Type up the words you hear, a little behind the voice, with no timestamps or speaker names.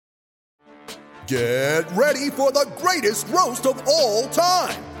Get ready for the greatest roast of all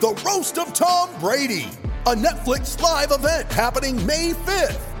time, the Roast of Tom Brady, a Netflix live event happening May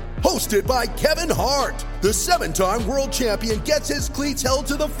 5th. Hosted by Kevin Hart, the 7-time world champion gets his cleats held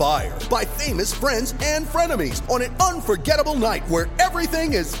to the fire by famous friends and frenemies on an unforgettable night where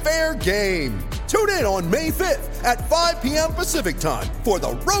everything is fair game. Tune in on May 5th at 5 p.m. Pacific time for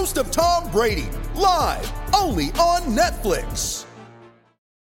the Roast of Tom Brady, live only on Netflix.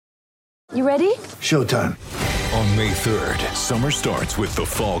 You ready? Showtime. On May 3rd, summer starts with The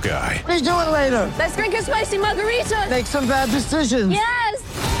Fall Guy. Let's do it later. Let's drink a spicy margarita. Make some bad decisions. Yes!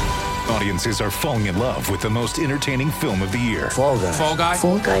 Audiences are falling in love with the most entertaining film of the year. Fall Guy. Fall Guy?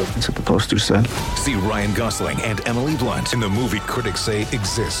 Fall guy. That's what the poster said. See Ryan Gosling and Emily Blunt in the movie critics say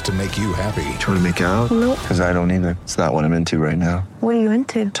exists to make you happy. Trying to make it out? Nope. Because I don't either. It's not what I'm into right now. What are you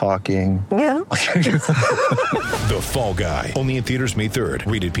into? Talking. Yeah. The Fall Guy. Only in theaters May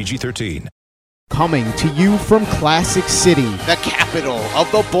 3rd. Rated PG-13. Coming to you from Classic City, the capital of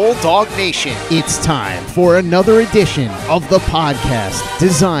the Bulldog Nation. It's time for another edition of the podcast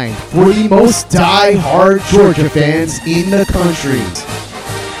designed for the most die-hard Georgia fans in the country.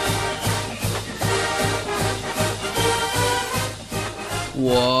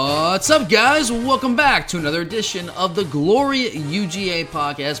 What's up, guys? Welcome back to another edition of the Glory UGA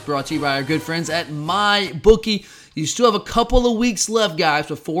podcast, brought to you by our good friends at MyBookie. You still have a couple of weeks left, guys,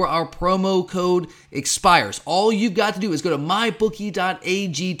 before our promo code expires. All you've got to do is go to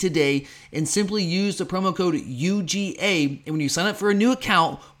mybookie.ag today and simply use the promo code UGA. And when you sign up for a new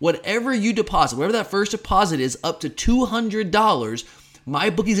account, whatever you deposit, whatever that first deposit is, up to $200,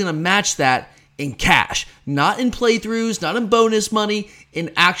 MyBookie's going to match that in cash. Not in playthroughs, not in bonus money,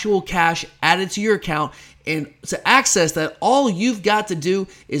 in actual cash added to your account. And to access that, all you've got to do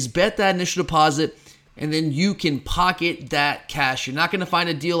is bet that initial deposit, and then you can pocket that cash. You're not going to find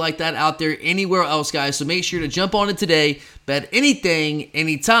a deal like that out there anywhere else, guys. So make sure to jump on it today. Bet anything,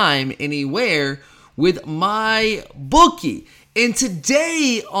 anytime, anywhere with MyBookie. And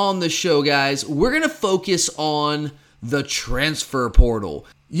today on the show, guys, we're going to focus on the transfer portal.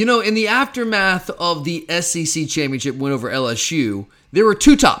 You know, in the aftermath of the SEC championship win over LSU, there were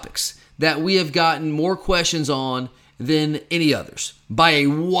two topics that we have gotten more questions on than any others by a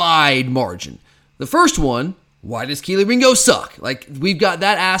wide margin. The first one, why does Kelee Ringo suck? Like, we've got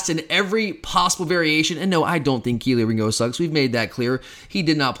that asked in every possible variation. And no, I don't think Kelee Ringo sucks. We've made that clear. He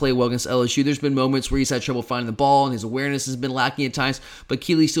did not play well against LSU. There's been moments where he's had trouble finding the ball and his awareness has been lacking at times. But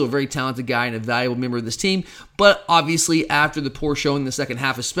Kelee's still a very talented guy and a valuable member of this team. But obviously, after the poor showing in the second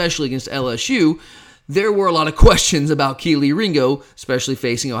half, especially against LSU, there were a lot of questions about Kelee Ringo, especially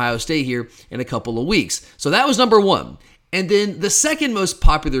facing Ohio State here in a couple of weeks. So that was number one. And then the second most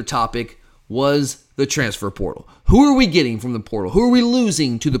popular topic was the transfer portal. Who are we getting from the portal? Who are we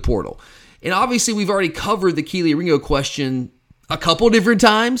losing to the portal? And obviously, we've already covered the Kelee Ringo question a couple different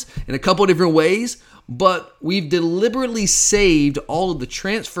times in a couple different ways, but we've deliberately saved all of the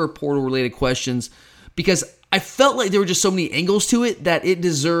transfer portal related questions because I felt like there were just so many angles to it that it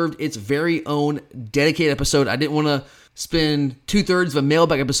deserved its very own dedicated episode. I didn't want to spend 2/3 of a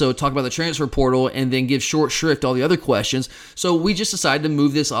mailbag episode talking about the transfer portal and then give short shrift to all the other questions. So we just decided to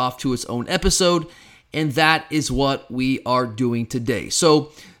move this off to its own episode, and that is what we are doing today.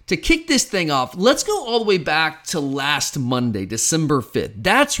 So to kick this thing off, let's go all the way back to last Monday, December 5th.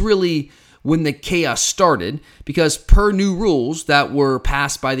 That's really when the chaos started, because per new rules that were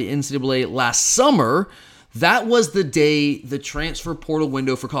passed by the NCAA last summer, that was the day the transfer portal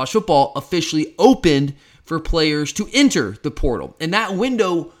window for college football officially opened for players to enter the portal. And that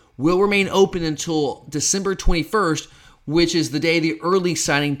window will remain open until December 21st, which is the day the early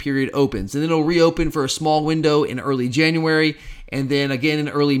signing period opens. And then it'll reopen for a small window in early January, and then again in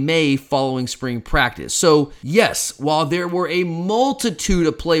early May following spring practice. So yes, while there were a multitude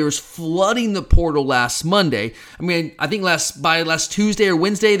of players flooding the portal last Monday, I mean, I think by last Tuesday or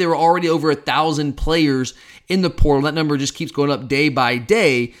Wednesday, there were already over 1,000 players in the portal. That number just keeps going up day by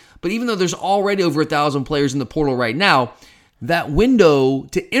day. But even though there's already over 1,000 players in the portal right now, that window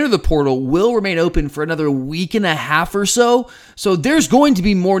to enter the portal will remain open for another week and a half or so. So there's going to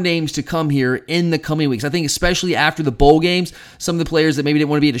be more names to come here in the coming weeks. I think especially after the bowl games, some of the players that maybe didn't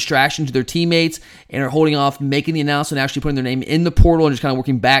want to be a distraction to their teammates and are holding off making the announcement, actually putting their name in the portal and just kind of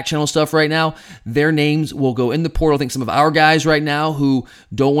working back channel stuff right now, their names will go in the portal. I think some of our guys right now who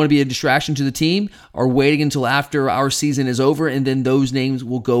don't want to be a distraction to the team are waiting until after our season is over, and then those names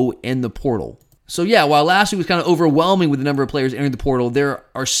will go in the portal. So yeah, while last week was kind of overwhelming with the number of players entering the portal, there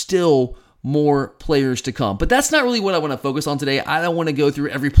are still more players to come. But that's not really what I want to focus on today. I don't want to go through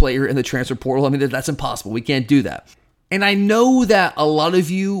every player in the transfer portal. I mean, that's impossible. We can't do that. And I know that a lot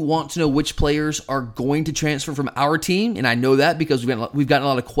of you want to know which players are going to transfer from our team, and I know that because we've gotten a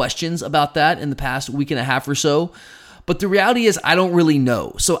lot of questions about that in the past week and a half or so. But the reality is I don't really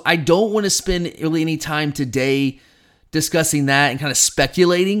know. So I don't want to spend really any time today discussing that and kind of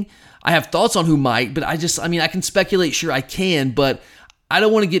speculating. I have thoughts on who might, but I can speculate, sure I can, but I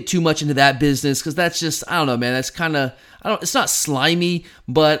don't want to get too much into that business because that's just, I don't know, man, that's kind of, it's not slimy,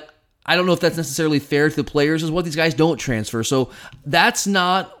 but I don't know if that's necessarily fair to the players is what these guys don't transfer. So that's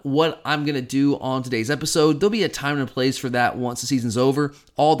not what I'm going to do on today's episode. There'll be a time and a place for that once the season's over.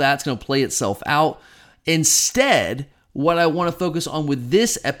 All that's going to play itself out. Instead, what I want to focus on with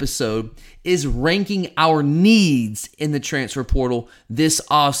this episode is ranking our needs in the transfer portal this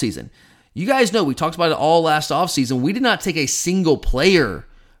offseason. You guys know we talked about it all last offseason. We did not take a single player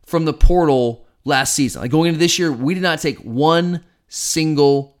from the portal last season. Like going into this year, we did not take one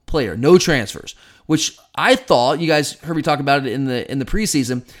single player, no transfers, which I thought, you guys heard me talk about it in the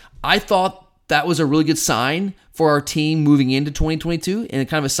preseason, I thought that was a really good sign for our team moving into 2022 and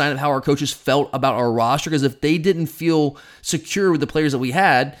kind of a sign of how our coaches felt about our roster, because if they didn't feel secure with the players that we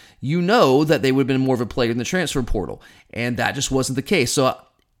had, you know that they would have been more of a player in the transfer portal, and that just wasn't the case. So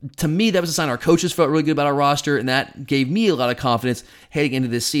to me, that was a sign our coaches felt really good about our roster, and that gave me a lot of confidence heading into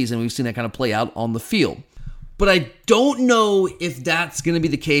this season. We've seen that kind of play out on the field. But I don't know if that's going to be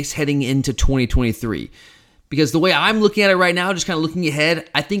the case heading into 2023. Because the way I'm looking at it right now, just kind of looking ahead,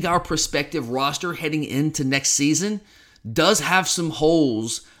 I think our prospective roster heading into next season does have some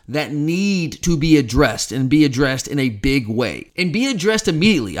holes that need to be addressed and be addressed in a big way and be addressed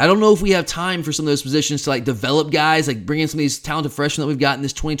immediately. I don't know if we have time for some of those positions to develop guys, bring in some of these talented freshmen that we've got in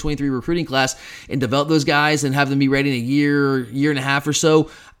this 2023 recruiting class and develop those guys and have them be ready in a year and a half or so.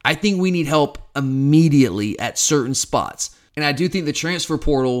 I think we need help immediately at certain spots. And I do think the transfer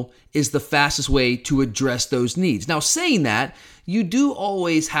portal is the fastest way to address those needs. Now, saying that, you do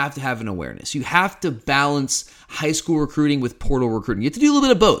always have to have an awareness. You have to balance high school recruiting with portal recruiting. You have to do a little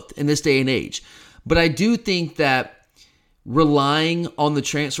bit of both in this day and age. But I do think that relying on the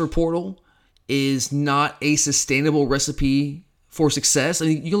transfer portal is not a sustainable recipe for success. I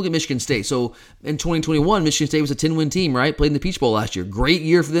mean, you can look at Michigan State. So in 2021, Michigan State was a 10-win team, right? Played in the Peach Bowl last year. Great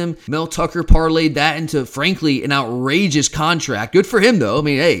year for them. Mel Tucker parlayed that into, frankly, an outrageous contract. Good for him, though. I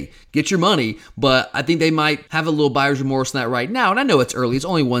mean, hey, get your money. But I think they might have a little buyer's remorse in that right now. And I know it's early. It's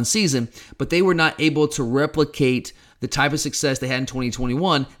only one season. But they were not able to replicate the type of success they had in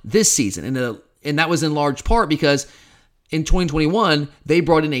 2021 this season. And that was in large part because in 2021, they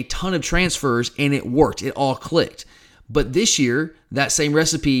brought in a ton of transfers and it worked. It all clicked. But this year, that same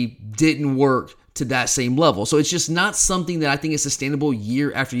recipe didn't work to that same level. So it's just not something that I think is sustainable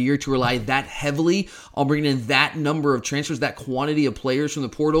year after year to rely that heavily on bringing in that number of transfers, that quantity of players from the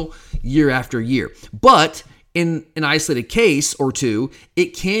portal year after year. But in an isolated case or two,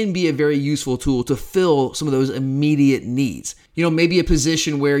 it can be a very useful tool to fill some of those immediate needs. You know, maybe a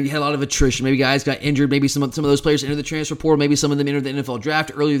position where you had a lot of attrition. Maybe guys got injured. Maybe some of those players entered the transfer portal. Maybe some of them entered the NFL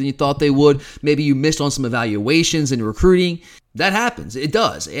draft earlier than you thought they would. Maybe you missed on some evaluations and recruiting. That happens. It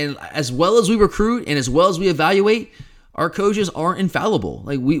does. And as well as we recruit and as well as we evaluate, our coaches aren't infallible.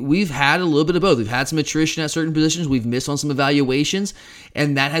 We've had a little bit of both. We've had some attrition at certain positions. We've missed on some evaluations.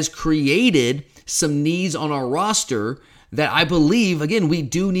 And that has created some needs on our roster that I believe, again, we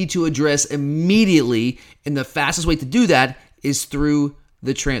do need to address immediately. And the fastest way to do that is through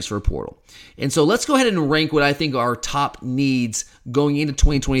the transfer portal. And so let's go ahead and rank what I think are our top needs going into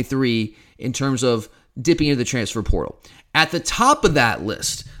 2023 in terms of dipping into the transfer portal. At the top of that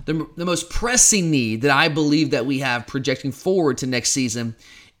list, the most pressing need that I believe that we have projecting forward to next season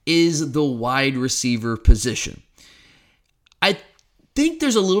is the wide receiver position. I think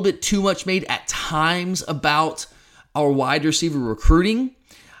there's a little bit too much made at times about our wide receiver recruiting.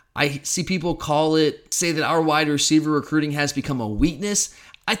 I see people say that our wide receiver recruiting has become a weakness.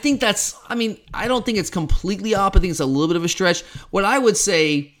 I don't think it's completely off. I think it's a little bit of a stretch. What I would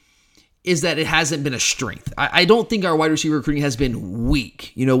say is that it hasn't been a strength. I don't think our wide receiver recruiting has been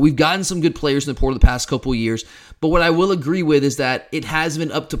weak. You know, we've gotten some good players in the portal the past couple of years, but what I will agree with is that it has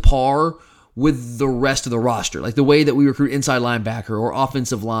been up to par with the rest of the roster, like the way that we recruit inside linebacker or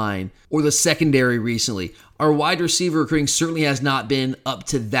offensive line or the secondary recently. Our wide receiver recruiting certainly has not been up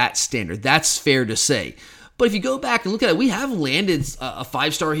to that standard. That's fair to say. But if you go back and look at it, we have landed a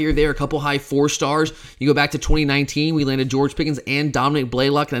 5-star here or there, a couple high 4 stars. You go back to 2019, we landed George Pickens and Dominic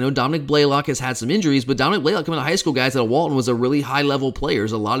Blaylock. And I know Dominic Blaylock has had some injuries, but Dominic Blaylock, coming out of high school, guys, at Walton was a really high-level player.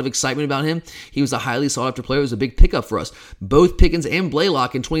 There's a lot of excitement about him. He was a highly sought-after player. It was a big pickup for us. Both Pickens and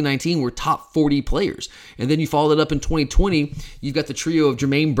Blaylock in 2019 were top 40 players. And then you followed it up in 2020. You've got the trio of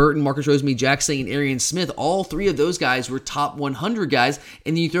Jermaine Burton, Marcus Rosemy-Jacksaint, and Arian Smith. All three of those guys were top 100 guys.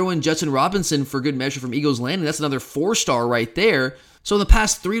 And then you throw in Judson Robinson for good measure from Eagles Landing. That's another 4-star right there. So in the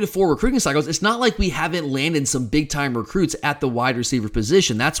past 3 to 4 recruiting cycles, it's not like we haven't landed some big-time recruits at the wide receiver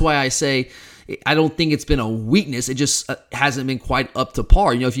position. That's why I say I don't think it's been a weakness. It just hasn't been quite up to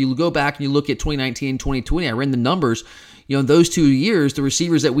par. If you go back and you look at 2019 and 2020, I ran the numbers. In those 2 years, the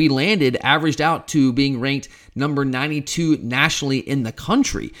receivers that we landed averaged out to being ranked number 92 nationally in the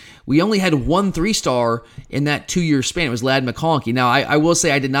country. We only had one 3-star in that 2-year span. It was Ladd McConkey. Now, I will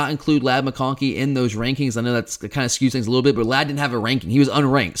say I did not include Ladd McConkey in those rankings. I know that kind of skews things a little bit, but Ladd didn't have a ranking. He was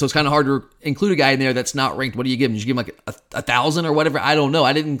unranked. So it's kind of hard to include a guy in there that's not ranked. What do you give him? Did you give him like 1,000 or whatever? I don't know.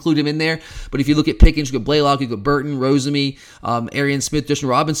 I didn't include him in there. But if you look at Pickens, you got Blaylock, you got Burton, Rosemy, Arian Smith, Justin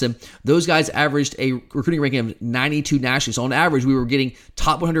Robinson, those guys averaged a recruiting ranking of 92 nationally. So on average, we were getting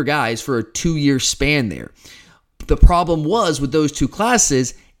top 100 guys for a 2-year span there. The problem was with those two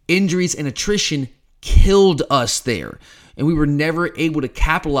classes, injuries and attrition killed us there. And we were never able to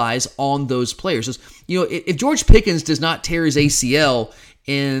capitalize on those players. So, if George Pickens does not tear his ACL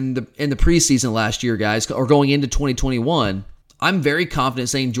in the preseason last year, guys, or going into 2021, I'm very confident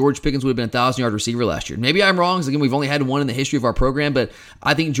saying George Pickens would have been a 1,000-yard receiver last year. Maybe I'm wrong, because again, we've only had one in the history of our program, but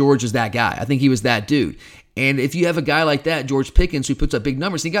I think George is that guy. I think he was that dude. And if you have a guy like that, George Pickens, who puts up big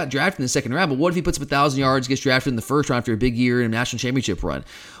numbers, he got drafted in the second round, but what if he puts up 1,000 yards, gets drafted in the first round after a big year in a national championship run?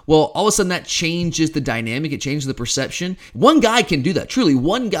 Well, all of a sudden that changes the dynamic. It changes the perception. One guy can do that. Truly,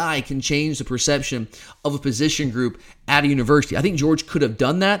 one guy can change the perception of a position group at a university. I think George could have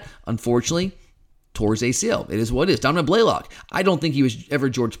done that. Unfortunately, towards ACL. It is what it is. Dominic Blaylock. I don't think he was ever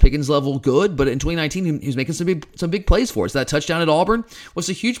George Pickens level good, but in 2019, he was making some big plays for us. That touchdown at Auburn was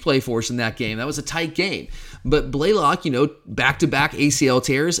a huge play for us in that game. That was a tight game. But Blaylock, back-to-back ACL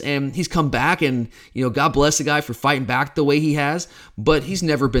tears, and he's come back, and, God bless the guy for fighting back the way he has, but he's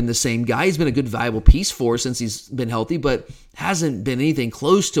never been the same guy. He's been a good, valuable piece for us since he's been healthy, but hasn't been anything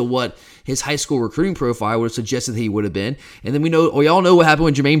close to what his high school recruiting profile would have suggested he would have been. And then we all know what happened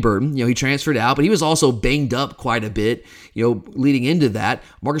with Jermaine Burton. He transferred out, but he was also banged up quite a bit, leading into that.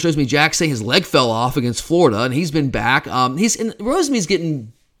 Marcus Rosemy-Jacksaint, his leg fell off against Florida, and he's been back. Rosemy's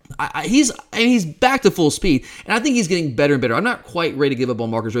getting... he's back to full speed, and I think he's getting better and better. I'm not quite ready to give up on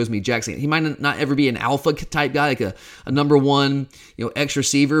Marcus Rosemy-Jacksaint. He might not ever be an alpha type guy, like a number one, X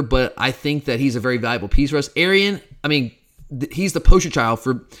receiver, but I think that he's a very valuable piece for us. Arian, he's the poster child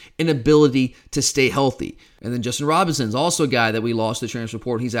for inability to stay healthy. And then Justin Robinson's also a guy that we lost to the transfer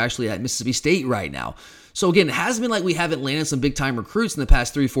portal. He's actually at Mississippi State right now. So again, it hasn't been like we haven't landed some big-time recruits in the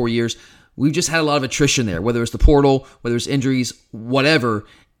past 3-4 years. We've just had a lot of attrition there, whether it's the portal, whether it's injuries, whatever.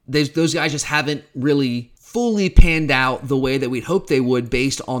 Those guys just haven't really fully panned out the way that we'd hoped they would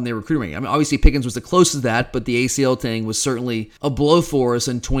based on their recruiting. Obviously Pickens was the closest to that, but the ACL thing was certainly a blow for us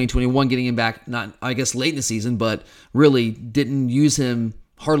in 2021, getting him back, not, late in the season, but really didn't use him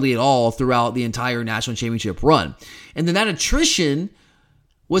hardly at all throughout the entire national championship run. And then that attrition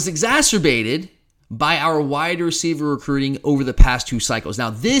was exacerbated by our wide receiver recruiting over the past 2 cycles. Now,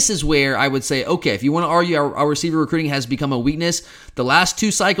 this is where I would say, okay, if you want to argue our receiver recruiting has become a weakness, the last 2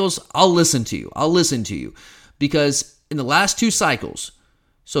 cycles, I'll listen to you. Because in the last 2 cycles,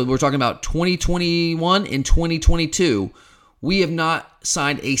 so we're talking about 2021 and 2022, we have not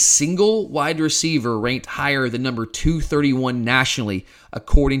signed a single wide receiver ranked higher than number 231 nationally,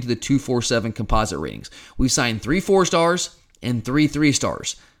 according to the 247 composite ratings. We've signed 3 4-stars and 3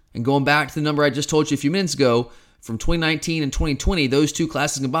 3-stars. And going back to the number I just told you a few minutes ago, from 2019 and 2020, those 2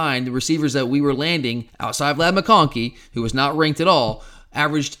 classes combined, the receivers that we were landing outside of Ladd McConkey, who was not ranked at all,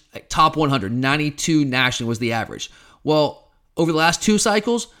 averaged top 100. 92 nationally was the average. Well, over the last 2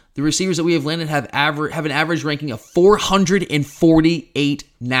 cycles, the receivers that we have landed have an average ranking of 448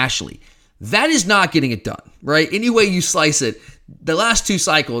 nationally. That is not getting it done, right? Any way you slice it, the last 2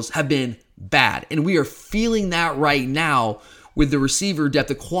 cycles have been bad. And we are feeling that right now with the receiver depth,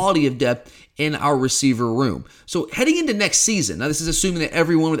 the quality of depth in our receiver room. So heading into next season, now this is assuming that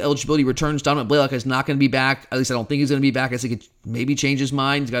everyone with eligibility returns. Dominic Blaylock is not going to be back. At least I don't think he's going to be back. I think it maybe change his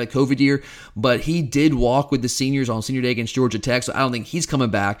mind. He's got a COVID year, but he did walk with the seniors on senior day against Georgia Tech, so I don't think he's coming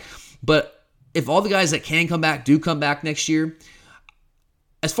back. But if all the guys that can come back do come back next year,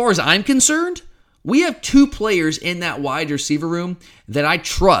 as far as I'm concerned, we have 2 players in that wide receiver room that I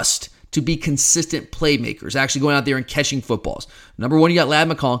trust to be consistent playmakers, actually going out there and catching footballs. Number one, you got Ladd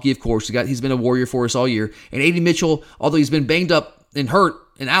McConkey, of course. He's been a warrior for us all year. And A.D. Mitchell, although he's been banged up and hurt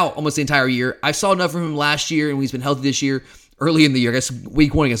and out almost the entire year, I saw enough from him last year, and he's been healthy this year, early in the year, I guess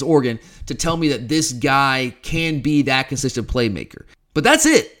week 1 against Oregon, to tell me that this guy can be that consistent playmaker. But that's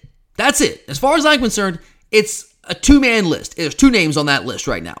it. That's it. As far as I'm concerned, it's a 2-man list. There's 2 names on that list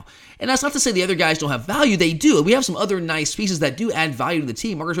right now. And that's not to say the other guys don't have value. They do. We have some other nice pieces that do add value to the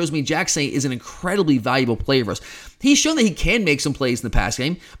team. Marcus Rosemy-Jacksaint is an incredibly valuable player for us. He's shown that he can make some plays in the pass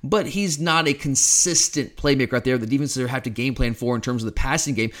game, but he's not a consistent playmaker out there. The defenses have to game plan for in terms of the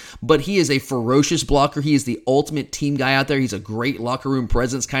passing game, but he is a ferocious blocker. He is the ultimate team guy out there. He's a great locker room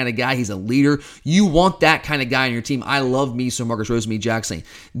presence kind of guy. He's a leader. You want that kind of guy on your team. I love me some Marcus Rosemy-Jacksaint.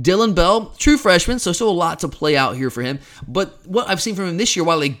 Dillon Bell, true freshman, so still a lot to play out here for him. But what I've seen from him this year,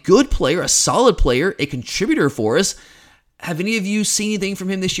 while a good player, a solid player, a contributor for us, have any of you seen anything from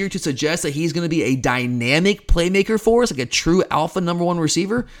him this year to suggest that he's going to be a dynamic playmaker for us, like a true alpha number 1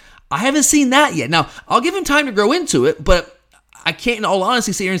 receiver? I haven't seen that yet. Now, I'll give him time to grow into it, but I can't in all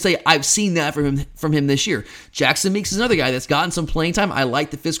honesty sit here and say I've seen that from him this year. Jackson Meeks is another guy that's gotten some playing time. I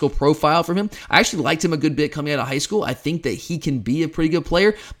like the physical profile from him. I actually liked him a good bit coming out of high school. I think that he can be a pretty good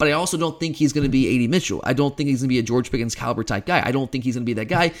player, but I also don't think he's going to be A.D. Mitchell. I don't think he's going to be a George Pickens caliber type guy. I don't think he's going to be that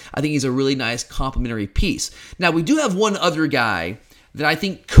guy. I think he's a really nice complementary piece. Now, we do have one other guy that I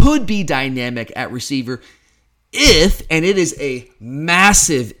think could be dynamic at receiver if, and it is a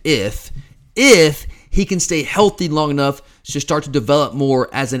massive if he can stay healthy long enough to start to develop more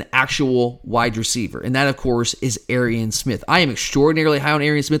as an actual wide receiver. And that, of course, is Arian Smith. I am extraordinarily high on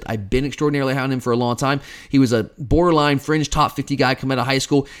Arian Smith. I've been extraordinarily high on him for a long time. He was a borderline fringe top 50 guy coming out of high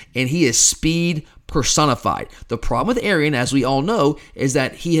school, and he is speed personified. The problem with Arian, as we all know, is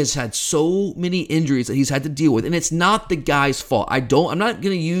that he has had so many injuries that he's had to deal with, and it's not the guy's fault. I'm not going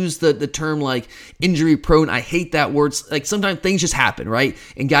to use the term like injury prone. I hate that word. Like sometimes things just happen, right?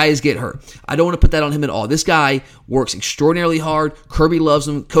 And guys get hurt. I don't want to put that on him at all. This guy works extraordinarily hard. Kirby loves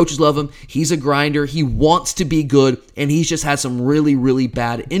him. Coaches love him. He's a grinder. He wants to be good, and he's just had some really, really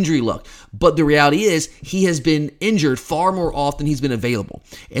bad injury luck. But the reality is he has been injured far more often than he's been available.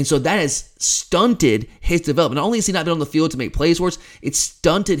 And so that has stunted his development. Not only has he not been on the field to make plays for us, it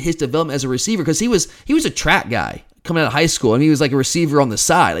stunted his development as a receiver because he was a track guy coming out of high school, and he was like a receiver on the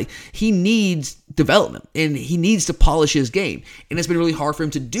side. Like he needs development, and he needs to polish his game. And it's been really hard for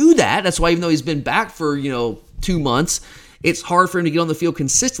him to do that. That's why even though he's been back for 2 months, it's hard for him to get on the field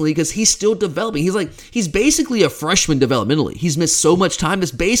consistently because he's still developing. He's basically a freshman developmentally. He's missed so much time.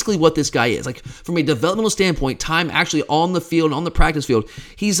 That's basically what this guy is. Like from a developmental standpoint, time actually on the field, on the practice field,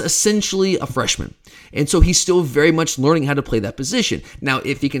 he's essentially a freshman. And so he's still very much learning how to play that position. Now,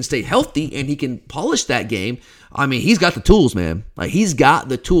 if he can stay healthy and he can polish that game, I mean, he's got the tools, man. Like, he's got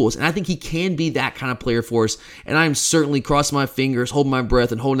the tools. And I think he can be that kind of player for us. And I'm certainly crossing my fingers, holding my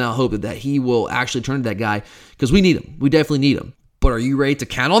breath, and holding out hope that he will actually turn to that guy because we need him. We definitely need him. But are you ready to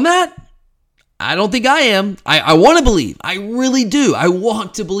count on that? I don't think I am. I want to believe. I really do. I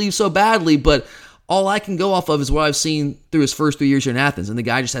want to believe so badly, but all I can go off of is what I've seen through his first 3 years here in Athens, and the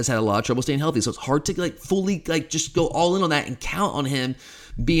guy just has had a lot of trouble staying healthy. So it's hard to fully just go all in on that and count on him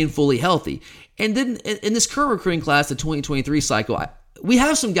being fully healthy. And then in this current recruiting class, the 2023 cycle, we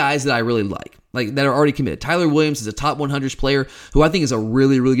have some guys that I really like that are already committed. Tyler Williams is a top 100s player who I think is a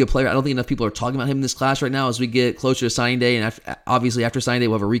really, really good player. I don't think enough people are talking about him in this class right now as we get closer to signing day. And obviously after signing day,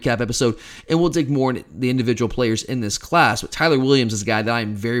 we'll have a recap episode and we'll dig more into the individual players in this class. But Tyler Williams is a guy that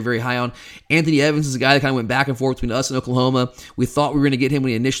I'm very, very high on. Anthony Evans is a guy that kind of went back and forth between us and Oklahoma. We thought we were going to get him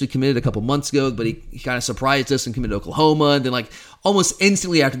when he initially committed a couple months ago, but he kind of surprised us and committed to Oklahoma. And then almost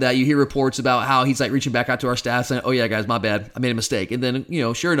instantly after that, you hear reports about how he's reaching back out to our staff saying, oh yeah, guys, my bad. I made a mistake. And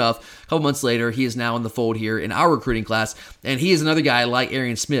then, sure enough, a couple months later, he is now in the fold here in our recruiting class. And he is another guy like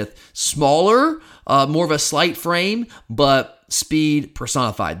Arian Smith. Smaller, more of a slight frame, but speed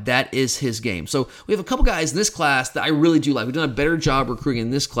personified. That is his game. So we have a couple guys in this class that I really do like. We've done a better job recruiting in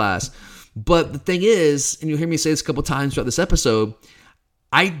this class. But the thing is, and you'll hear me say this a couple times throughout this episode,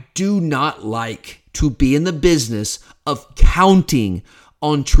 I do not like to be in the business of counting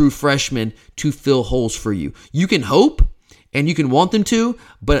on true freshmen to fill holes for you. You can hope and you can want them to,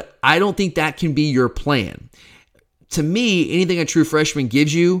 but I don't think that can be your plan. To me, anything a true freshman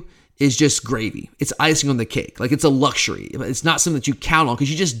gives you is just gravy. It's icing on the cake. It's a luxury. It's not something that you count on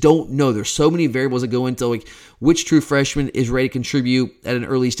because you just don't know. There's so many variables that go into which true freshman is ready to contribute at an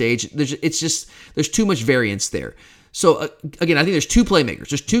early stage. There's too much variance there. So again, I think there's two playmakers.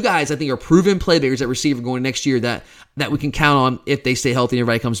 There's two guys I think are proven playmakers at receiver going next year that we can count on if they stay healthy and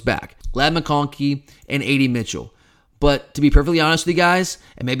everybody comes back. Ladd McConkey and A.D. Mitchell. But to be perfectly honest with you guys,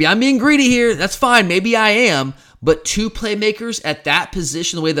 and maybe I'm being greedy here, that's fine, maybe I am, but 2 playmakers at that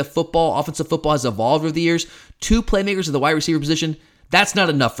position, the way the offensive football has evolved over the years, 2 playmakers at the wide receiver position, that's not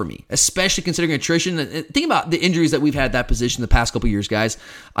enough for me, especially considering attrition. And think about the injuries that we've had at that position the past couple years, guys.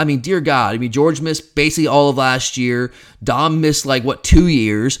 I mean, dear God. I mean, George missed basically all of last year. Dom missed 2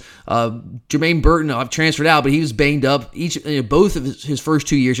 years. Jermaine Burton, I've transferred out, but he was banged up both of his first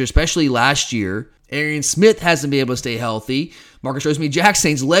 2 years, especially last year. Arian Smith hasn't been able to stay healthy. Marcus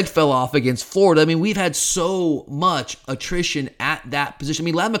Rosemy-Jackson's leg fell off against Florida. I mean, we've had so much attrition at that position. I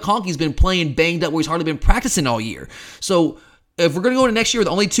mean, Ladd McConkey's been playing banged up where he's hardly been practicing all year. So if we're going to go into next year with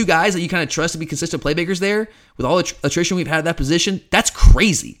only 2 guys that you kind of trust to be consistent playmakers there, with all the attrition we've had at that position, that's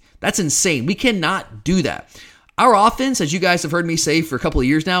crazy. That's insane. We cannot do that. Our offense, as you guys have heard me say for a couple of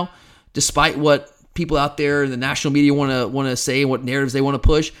years now, despite what people out there in the national media want to say and what narratives they want to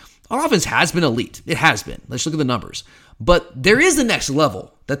push, our offense has been elite. It has been. Let's look at the numbers. But there is the next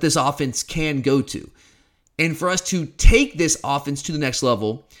level that this offense can go to. And for us to take this offense to the next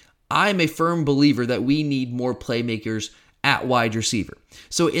level, I'm a firm believer that we need more playmakers at wide receiver.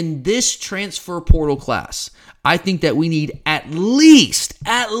 So in this transfer portal class, I think that we need at least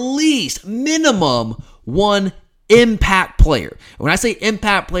minimum 1 impact player. When I say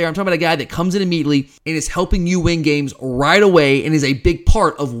impact player, I'm talking about a guy that comes in immediately and is helping you win games right away and is a big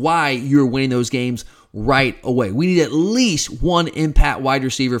part of why you're winning those games right away. We need at least 1 impact wide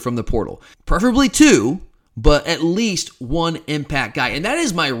receiver from the portal. Preferably 2, but at least 1 impact guy. And that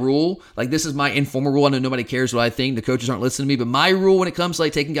is my rule. This is my informal rule. I know nobody cares what I think. The coaches aren't listening to me. But my rule when it comes to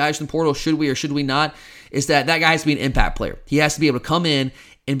taking guys from the portal, should we or should we not, is that guy has to be an impact player. He has to be able to come in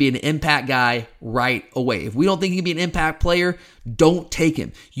and be an impact guy right away. If we don't think he can be an impact player, don't take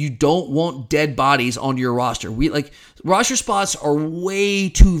him. You don't want dead bodies on your roster. Roster spots are way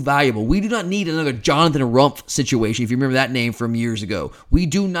too valuable. We do not need another Jonathan Rumpf situation, if you remember that name from years ago. We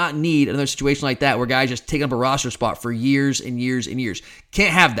do not need another situation like that where guys just take up a roster spot for years and years and years.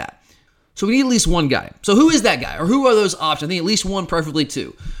 Can't have that. So we need at least 1 guy. So who is that guy? Or who are those options? I think at least 1, preferably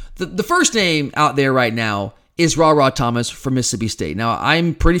 2. The first name out there right now is Ra Thomas from Mississippi State. Now,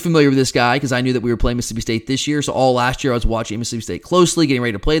 I'm pretty familiar with this guy because I knew that we were playing Mississippi State this year. So all last year, I was watching Mississippi State closely, getting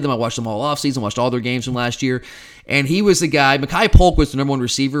ready to play them. I watched them all offseason, watched all their games from last year. And he was the guy, Mekhi Polk was the number 1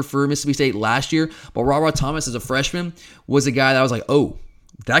 receiver for Mississippi State last year. But Ra Thomas, as a freshman, was a guy that I was like, oh,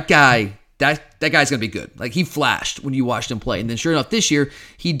 that guy... That guy's going to be good. He flashed when you watched him play. And then sure enough, this year,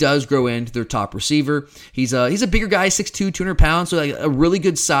 he does grow into their top receiver. He's a bigger guy, 6'2", 200 pounds, so a really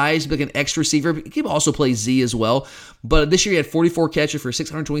good size, an X receiver. He can also play Z as well. But this year, he had 44 catches for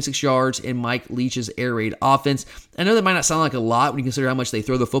 626 yards in Mike Leach's air raid offense. I know that might not sound like a lot when you consider how much they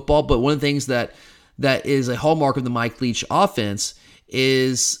throw the football, but one of the things that is a hallmark of the Mike Leach offense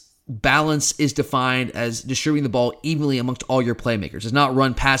is balance is defined as distributing the ball evenly amongst all your playmakers. It's not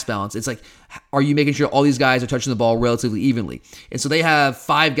run-pass balance. It's are you making sure all these guys are touching the ball relatively evenly? And so they have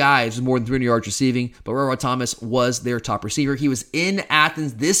 5 guys with more than 300 yards receiving, but Ra Thomas was their top receiver. He was in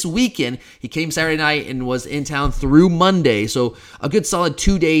Athens this weekend. He came Saturday night and was in town through Monday. So a good solid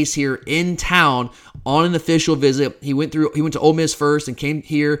 2 days here in town on an official visit. He went to Ole Miss first and came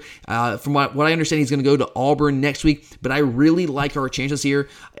here. From what I understand, he's going to go to Auburn next week, but I really like our chances here.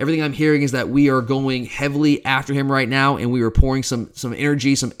 Everything I'm hearing is that we are going heavily after him right now, and we are pouring some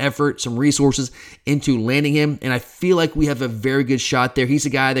energy, some effort, some resources into landing him, and I feel like we have a very good shot there. He's a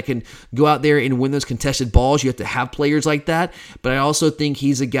guy that can go out there and win those contested balls. You have to have players like that, but I also think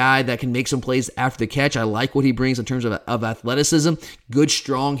he's a guy that can make some plays after the catch. I like what he brings in terms of athleticism, good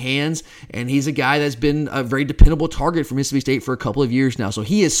strong hands, and he's a guy that's been a very dependable target for Mississippi State for a couple of years now. So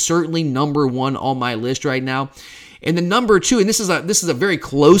he is certainly number 1 on my list right now. And the number 2, and this is a very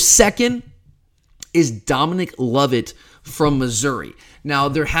close second, is Dominic Lovett from Missouri. Now,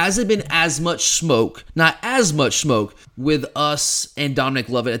 there hasn't been not as much smoke with us and Dominic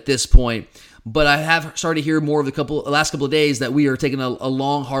Lovett at this point, but I have started to hear more of the last couple of days that we are taking a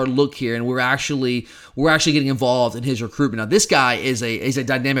long, hard look here, and we're actually getting involved in his recruitment. Now, this guy is a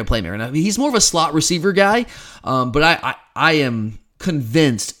dynamic playmaker. Now, he's more of a slot receiver guy, but I am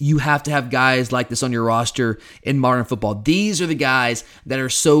convinced you have to have guys like this on your roster in modern football. These are the guys that are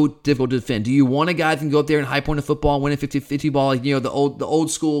so difficult to defend. Do you want a guy that can go up there and high point the football and win a 50-50 ball, the old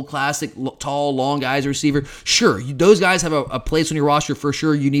school classic tall long guys receiver? Sure, those guys have a place on your roster for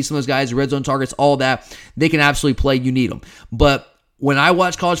sure. You need some of those guys, red zone targets, all that. They can absolutely play. You need them. But when I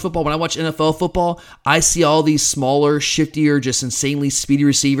watch college football, when I watch NFL football, I see all these smaller, shiftier, just insanely speedy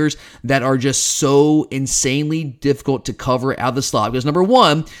receivers that are just so insanely difficult to cover out of the slot. Because number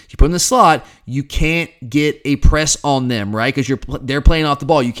one, you put in the slot, you can't get a press on them, right? Because they're playing off the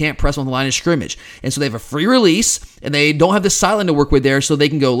ball. You can't press on the line of scrimmage. And so they have a free release, and they don't have the sideline to work with there, so they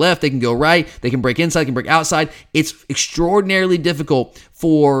can go left, they can go right, they can break inside, they can break outside. It's extraordinarily difficult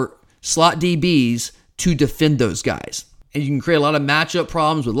for slot DBs to defend those guys. And you can create a lot of matchup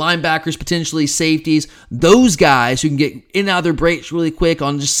problems with linebackers, potentially safeties. Those guys who can get in and out of their breaks really quick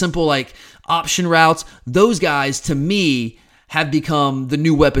on just simple like option routes, those guys to me have become the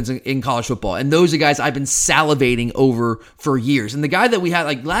new weapons in college football. And those are guys I've been salivating over for years. And the guy that we have,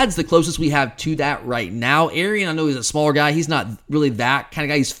 like Ladd's the closest we have to that right now. Arian, I know he's a smaller guy. He's not really that kind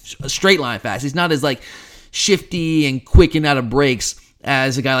of guy. He's a straight line fast. He's not as like shifty and quick and out of breaks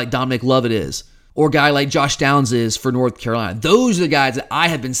as a guy like Dominic Lovett is, or a guy like Josh Downs is for North Carolina. Those are the guys that I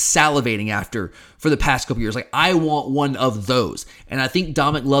have been salivating after for the past couple years. Like, I want one of those. And I think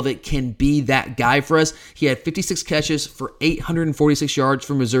Dominic Lovett can be that guy for us. He had 56 catches for 846 yards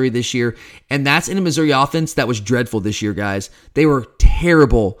for Missouri this year. And that's in a Missouri offense that was dreadful this year, guys. They were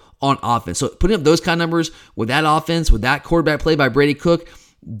terrible on offense. So putting up those kind of numbers with that offense, with that quarterback play by Brady Cook,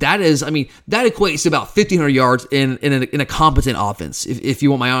 that is, I mean, that equates to about 1,500 yards in a competent offense, if you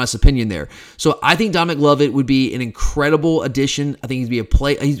want my honest opinion there. So I think Dominic Lovett would be an incredible addition. I think he's a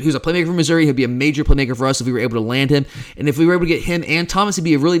playmaker for Missouri. He'd be a major playmaker for us if we were able to land him. And if we were able to get him and Thomas, he'd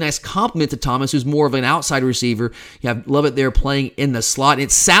be a really nice complement to Thomas, who's more of an outside receiver. You have Lovett there playing in the slot.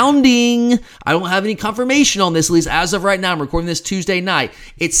 It's sounding, I don't have any confirmation on this, at least as of right now. I'm recording this Tuesday night.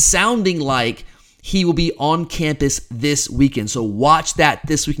 It's sounding like he will be on campus this weekend. So watch that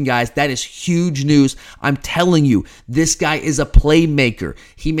this weekend, guys. That is huge news. I'm telling you, this guy is a playmaker.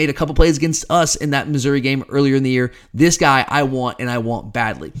 He made a couple plays against us in that Missouri game earlier in the year. This guy I want, and I want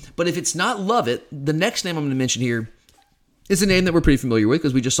badly. But if it's not Lovett, the next name I'm going to mention here is a name that we're pretty familiar with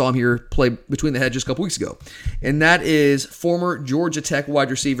because we just saw him here play between the hedges a couple weeks ago. And that is former Georgia Tech wide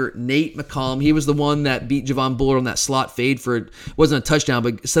receiver Nate McCollum. He was the one that beat Javon Bullard on that slot fade for, it wasn't a touchdown,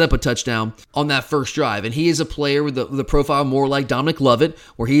 but set up a touchdown on that first drive. And he is a player with the profile more like Dominic Lovett,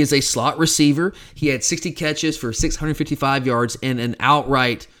 where he is a slot receiver. He had 60 catches for 655 yards and an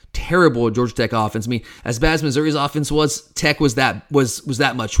outright terrible Georgia Tech offense. I mean, as bad as Missouri's offense was, Tech was that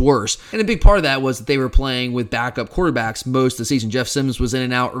much worse. And a big part of that was that they were playing with backup quarterbacks most of the season. Jeff Simmons was in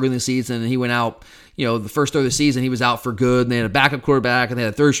and out early in the season, and he went out, the first third of the season, he was out for good, and they had a backup quarterback, and they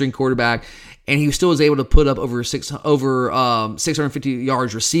had a third-string quarterback, and he still was able to put up over 650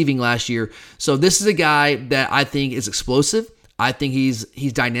 yards receiving last year. So this is a guy that I think is explosive. I think he's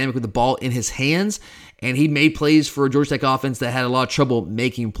dynamic with the ball in his hands, and he made plays for a Georgia Tech offense that had a lot of trouble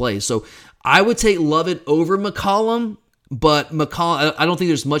making plays. So I would take Lovett over McCollum, but McCollum, I don't think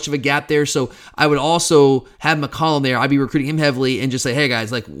there's much of a gap there. So I would also have McCollum there. I'd be recruiting him heavily and just say, hey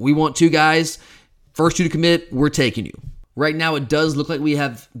guys, like, we want two guys. First two to commit, we're taking you. Right now it does look like we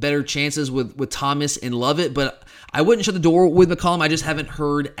have better chances with Thomas and Lovett, but I wouldn't shut the door with McCollum. I just haven't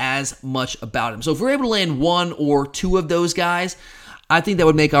heard as much about him. So if we're able to land one or two of those guys, I think that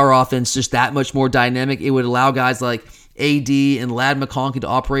would make our offense just that much more dynamic. It would allow guys like AD and Ladd McConkey to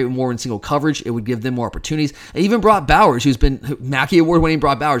operate more in single coverage. It would give them more opportunities. And even Brock Bowers, who's been Mackey Award-winning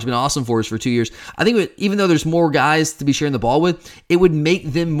Brock Bowers, has been awesome for us for 2 years. I think even though there's more guys to be sharing the ball with, it would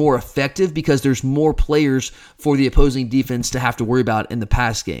make them more effective because there's more players for the opposing defense to have to worry about in the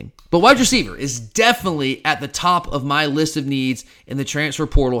pass game. But wide receiver is definitely at the top of my list of needs in the transfer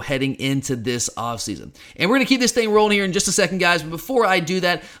portal heading into this offseason. And we're going to keep this thing rolling here in just a second, guys. But before I do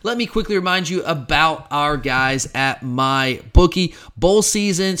that, let me quickly remind you about our guys at MyBookie. Bowl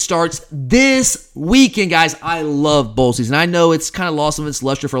season starts this weekend, guys. I love bowl season. I know it's kind of lost some of its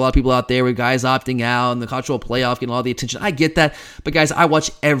luster for a lot of people out there with guys opting out and the college football playoff getting all the attention. I get that. But, guys, I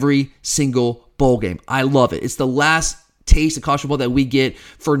watch every single bowl game. I love it. It's the last taste of college football that we get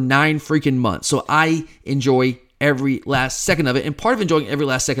for 9 freaking months. So I enjoy every last second of it. And part of enjoying every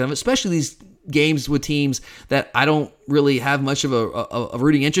last second of it, especially these games with teams that I don't really have much of a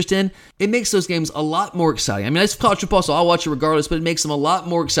rooting interest in, it makes those games a lot more exciting. I mean, it's college football, so I'll watch it regardless, but it makes them a lot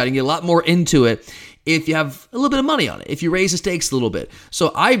more exciting, get a lot more into it if you have a little bit of money on it, if you raise the stakes a little bit.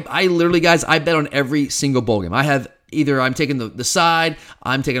 So I literally, guys, I bet on every single bowl game. I have either I'm taking the side,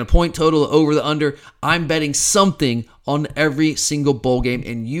 I'm taking a point total, over the under. I'm betting something on every single bowl game,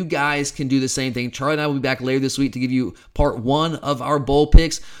 and you guys can do the same thing. Charlie and I will be back later this week to give you part 1 of our bowl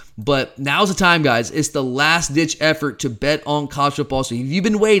picks. But now's the time, guys. It's the last-ditch effort to bet on college football. So if you've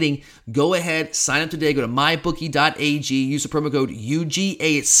been waiting, go ahead, sign up today. Go to mybookie.ag. Use the promo code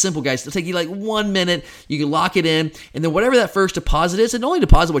UGA. It's simple, guys. It'll take you like 1 minute. You can lock it in. And then whatever that first deposit is, and only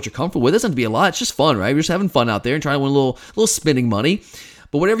deposit what you're comfortable with. It doesn't have to be a lot. It's just fun, right? We're just having fun out there and trying to win a little spending money.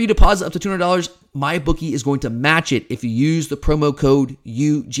 But whatever you deposit up to $200, MyBookie is going to match it if you use the promo code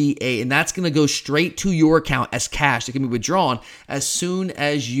UGA. And that's going to go straight to your account as cash that can be withdrawn as soon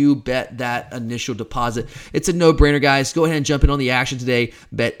as you bet that initial deposit. It's a no-brainer, guys. Go ahead and jump in on the action today.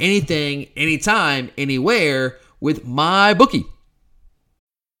 Bet anything, anytime, anywhere with MyBookie.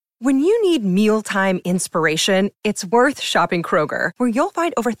 When you need mealtime inspiration, it's worth shopping Kroger, where you'll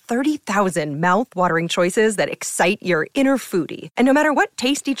find over 30,000 mouth-watering choices that excite your inner foodie. And no matter what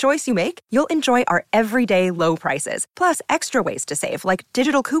tasty choice you make, you'll enjoy our everyday low prices, plus extra ways to save, like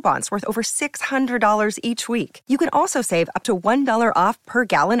digital coupons worth over $600 each week. You can also save up to $1 off per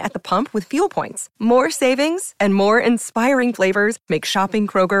gallon at the pump with fuel points. More savings and more inspiring flavors make shopping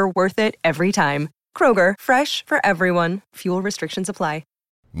Kroger worth it every time. Kroger, fresh for everyone. Fuel restrictions apply.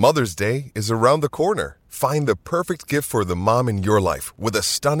 Mother's Day is around the corner. Find the perfect gift for the mom in your life with a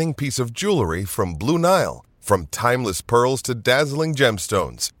stunning piece of jewelry from Blue Nile. From timeless pearls to dazzling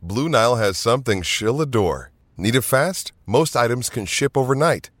gemstones, Blue Nile has something she'll adore. Need it fast? Most items can ship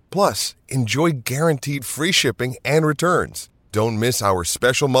overnight. Plus, enjoy guaranteed free shipping and returns. Don't miss our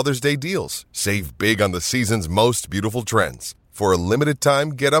special Mother's Day deals. Save big on the season's most beautiful trends. For a limited time,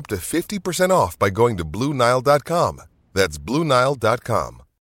 get up to 50% off by going to BlueNile.com. That's BlueNile.com.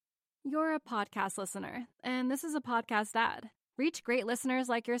 You're a podcast listener, and this is a podcast ad. Reach great listeners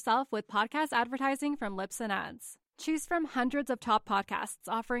like yourself with podcast advertising from Libsyn Ads. Choose from hundreds of top podcasts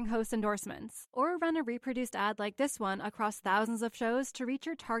offering host endorsements, or run a reproduced ad like this one across thousands of shows to reach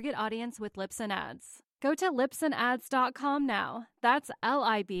your target audience with Libsyn Ads. Go to libsynads.com now. That's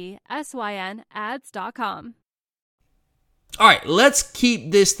LIBSYN ads.com. All right, let's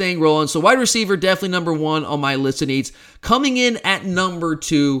keep this thing rolling. So wide receiver, definitely number one on my list of needs. Coming in at number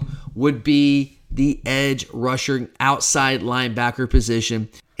two would be the edge rusher, outside linebacker position.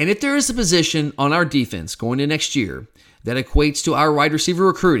 And if there is a position on our defense going into next year that equates to our wide receiver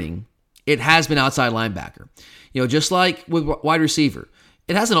recruiting, it has been outside linebacker. You know, just like with wide receiver,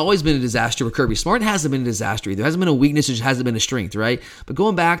 it hasn't always been a disaster with Kirby Smart. It hasn't been a disaster either. It hasn't been a weakness. It just hasn't been a strength, right? But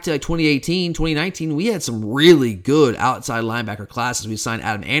going back to like 2018, 2019, we had some really good outside linebacker classes. We signed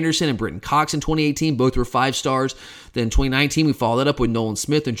Adam Anderson and Britton Cox in 2018. Both were 5 stars. Then in 2019, we followed that up with Nolan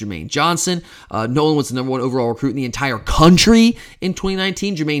Smith and Jermaine Johnson. Nolan was the number 1 overall recruit in the entire country in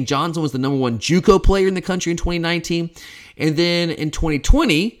 2019. Jermaine Johnson was the number 1 JUCO player in the country in 2019. And then in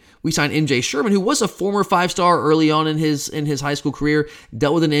 2020, we signed MJ Sherman, who was a former 5-star early on in his high school career,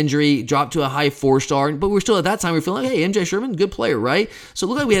 dealt with an injury, dropped to a high 4-star, but we're still at that time, we're feeling like, hey, MJ Sherman, good player, right? So it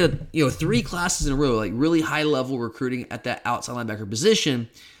looked like we had 3 classes in a row, like really high-level recruiting at that outside linebacker position.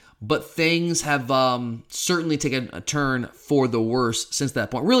 But things have certainly taken a turn for the worse since that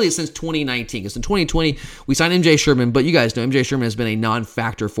point. Really, since 2019. Because in 2020, we signed MJ Sherman. But you guys know MJ Sherman has been a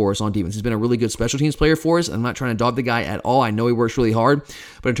non-factor for us on defense. He's been a really good special teams player for us. I'm not trying to dog the guy at all. I know he works really hard.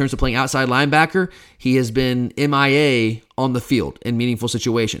 But in terms of playing outside linebacker, he has been MIA on the field in meaningful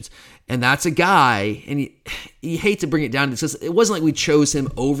situations. And that's a guy, and you hate to bring it down. It wasn't like we chose him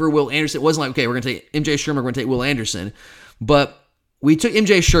over Will Anderson. It wasn't like, okay, we're going to take MJ Sherman, we're going to take Will Anderson. But we took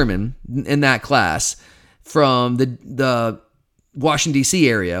MJ Sherman in that class from the Washington, D.C.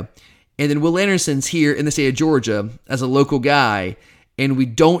 area, and then Will Anderson's here in the state of Georgia as a local guy, and we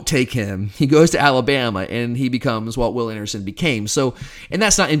don't take him. He goes to Alabama, and he becomes what Will Anderson became. So, and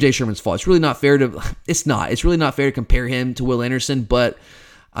that's not MJ Sherman's fault. It's really not fair It's really not fair to compare him to Will Anderson, but,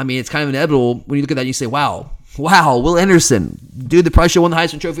 I mean, it's kind of inevitable when you look at that and you say, wow, Will Anderson, dude, the pressure won the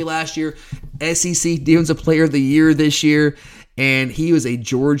Heisman Trophy last year, SEC Defensive Player of the Year this year. And he was a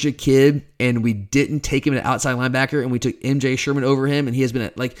Georgia kid, and we didn't take him at outside linebacker, and we took MJ Sherman over him, and he has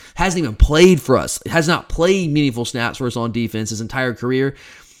been hasn't even played for us. Has not played meaningful snaps for us on defense his entire career.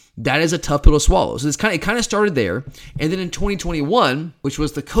 That is a tough pill to swallow. So it kind of started there. And then in 2021, which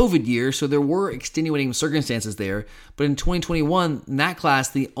was the COVID year, so there were extenuating circumstances there. But in 2021, in that class,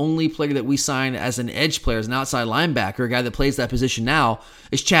 the only player that we signed as an edge player, as an outside linebacker, a guy that plays that position now,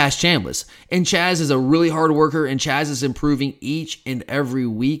 is Chaz Chambliss. And Chaz is a really hard worker, and Chaz is improving each and every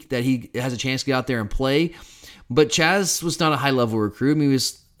week that he has a chance to get out there and play. But Chaz was not a high-level recruit. I mean, he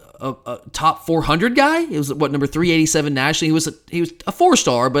was a top 400 guy. It was number 387 nationally. He was a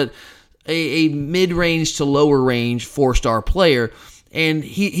 4-star, but a mid-range to lower range 4-star player. And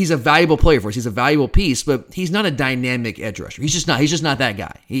he's a valuable player for us. He's a valuable piece, but he's not a dynamic edge rusher. He's just not that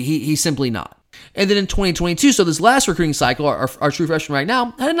guy. He's simply not. And then in 2022, so this last recruiting cycle, our true freshman right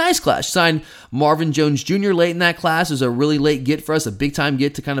now had a nice class. Signed Marvin Jones Jr. late in that class. It was a really late get for us, a big-time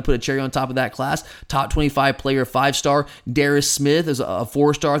get to kind of put a cherry on top of that class. Top 25 player, 5-star. Darius Smith is a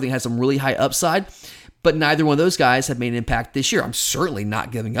 4-star. I think has some really high upside. But neither one of those guys have made an impact this year. I'm certainly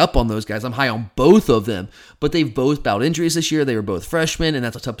not giving up on those guys. I'm high on both of them. But they've both battled injuries this year. They were both freshmen, and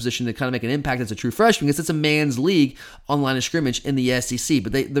that's a tough position to kind of make an impact as a true freshman because it's a man's league on line of scrimmage in the SEC.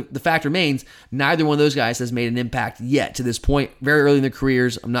 But the fact remains, neither one of those guys has made an impact yet to this point. Very early in their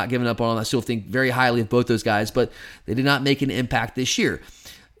careers, I'm not giving up on them. I still think very highly of both those guys, but they did not make an impact this year.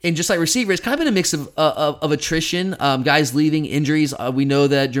 And just like receiver, it's kind of been a mix of attrition, guys leaving, injuries. We know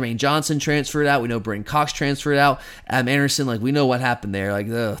that Jermaine Johnson transferred out. We know Brent Cox transferred out. Adam Anderson, we know what happened there.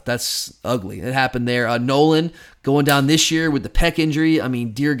 That's ugly. It happened there. Nolan going down this year with the pec injury. I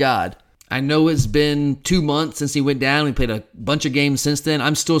mean, dear God. I know it's been 2 months since he went down. We played a bunch of games since then.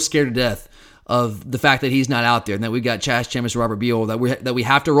 I'm still scared to death of the fact that he's not out there and that we've got Chaz Chambliss, Robert Beal that we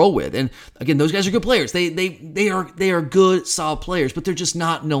have to roll with. And again, those guys are good players. They are good, solid players, but they're just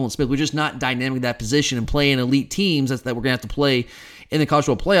not Nolan Smith. We're just not dynamic in that position and playing elite teams that we're going to have to play in the college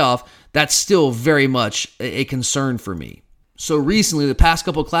football playoff. That's still very much a concern for me. So recently, the past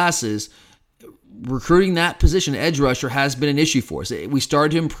couple of classes, recruiting that position, edge rusher, has been an issue for us. We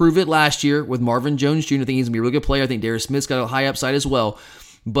started to improve it last year with Marvin Jones Jr. I think he's going to be a really good player. I think Darius Smith's got a high upside as well.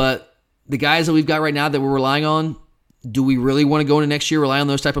 But the guys that we've got right now that we're relying on, do we really want to go into next year rely on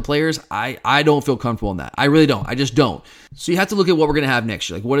those type of players? I don't feel comfortable in that. I really don't. I just don't. So you have to look at what we're going to have next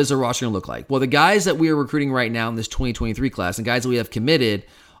year. What is our roster going to look like? Well, the guys that we are recruiting right now in this 2023 class and guys that we have committed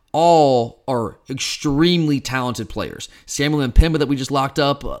all are extremely talented players. Samuel Mpemba that we just locked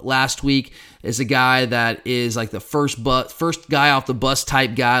up last week is a guy that is like the first guy off the bus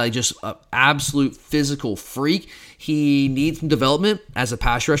type guy, just an absolute physical freak. He needs some development as a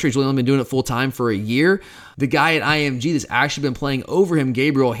pass rusher. He's only been doing it full time for a year. The guy at IMG that's actually been playing over him,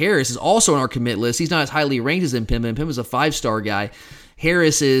 Gabriel Harris, is also on our commit list. He's not as highly ranked as Mpemba. Mpemba's a 5-star guy.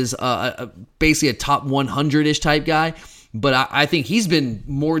 Harris is basically a top 100-ish type guy. But I think he's been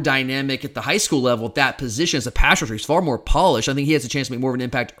more dynamic at the high school level at that position as a pass rusher. He's far more polished. I think he has a chance to make more of an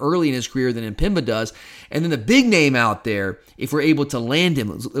impact early in his career than Mpemba does. And then the big name out there, if we're able to land him,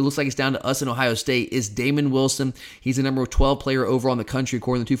 it looks like it's down to us in Ohio State, is Damon Wilson. He's the number 12 player overall in the country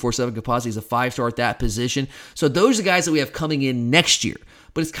according to 247 Composite. He's a 5-star at that position. So those are the guys that we have coming in next year.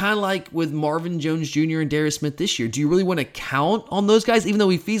 But it's kind of like with Marvin Jones Jr. and Darius Smith this year. Do you really want to count on those guys? Even though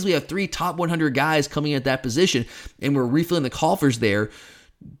we feasibly have 3 top 100 guys coming at that position and we're refilling the coffers there,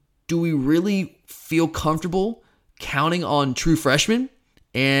 do we really feel comfortable counting on true freshmen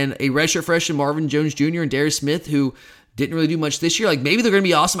and a redshirt freshman Marvin Jones Jr. and Darius Smith who didn't really do much this year? Maybe they're going to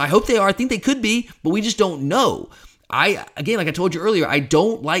be awesome. I hope they are. I think they could be, but we just don't know. Again, like I told you earlier, I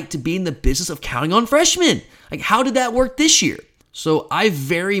don't like to be in the business of counting on freshmen. How did that work this year? So I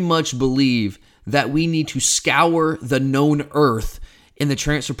very much believe that we need to scour the known earth in the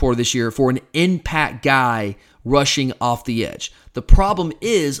transfer portal this year for an impact guy rushing off the edge. The problem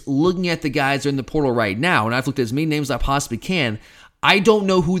is looking at the guys that are in the portal right now, and I've looked at as many names as I possibly can, I don't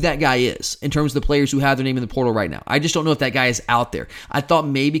know who that guy is in terms of the players who have their name in the portal right now. I just don't know if that guy is out there. I thought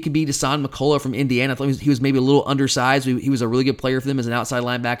maybe it could be Dasan McCullough from Indiana. I thought he was maybe a little undersized. He was a really good player for them as an outside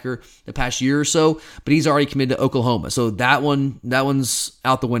linebacker the past year or so, but he's already committed to Oklahoma. So that one's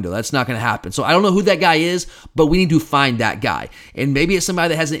out the window. That's not going to happen. So I don't know who that guy is, but we need to find that guy. And maybe it's somebody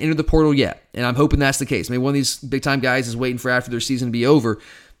that hasn't entered the portal yet, and I'm hoping that's the case. Maybe one of these big-time guys is waiting for after their season to be over.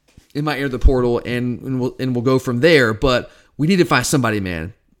 It might enter the portal, and we'll go from there, but we need to find somebody,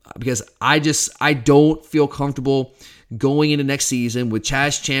 man, because I don't feel comfortable going into next season with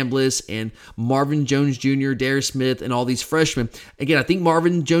Chaz Chambliss and Marvin Jones Jr., Darius Smith, and all these freshmen. Again, I think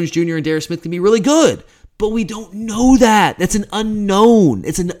Marvin Jones Jr. and Darius Smith can be really good, but we don't know that. That's an unknown.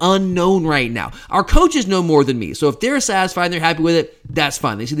 It's an unknown right now. Our coaches know more than me, so if they're satisfied and they're happy with it, that's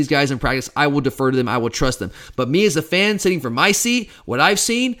fine. They see these guys in practice, I will defer to them, I will trust them. But me as a fan sitting from my seat, what I've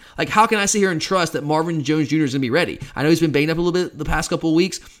seen, how can I sit here and trust that Marvin Jones Jr. is going to be ready? I know he's been banged up a little bit the past couple of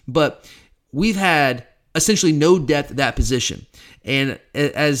weeks, but we've had essentially no depth at that position. And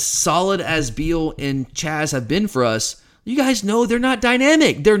as solid as Beal and Chaz have been for us, you guys know they're not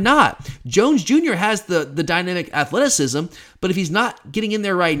dynamic. They're not. Jones Jr. has the dynamic athleticism, but if he's not getting in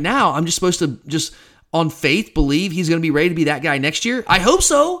there right now, I'm just supposed to just on faith believe he's going to be ready to be that guy next year? I hope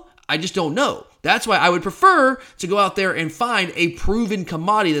so. I just don't know. That's why I would prefer to go out there and find a proven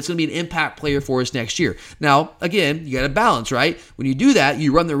commodity that's going to be an impact player for us next year. Now, again, you got to balance, right? When you do that,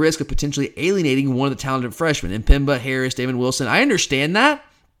 you run the risk of potentially alienating one of the talented freshmen. Mpemba, Harris, Damon Wilson. I understand that,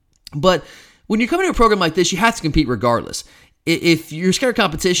 but when you're coming to a program like this, you have to compete regardless. if you're scared of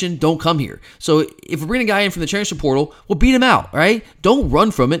competition, don't come here. So if we bring a guy in from the transfer portal, we'll beat him out, right? Don't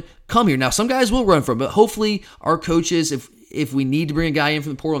run from it. Come here. Now, some guys will run from it, but hopefully our coaches, if we need to bring a guy in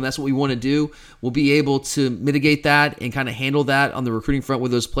from the portal and that's what we want to do, we'll be able to mitigate that and kind of handle that on the recruiting front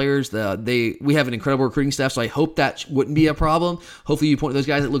with those players. We have an incredible recruiting staff, so I hope that wouldn't be a problem. Hopefully you point to those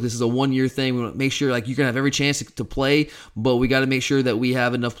guys that, look, this is a one-year thing. We want to make sure like you're going to have every chance to play, but we got to make sure that we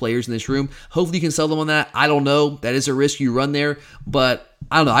have enough players in this room. Hopefully you can sell them on that. I don't know. That is a risk you run there, but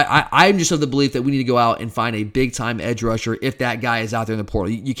I don't know. I'm just of the belief that we need to go out and find a big-time edge rusher if that guy is out there in the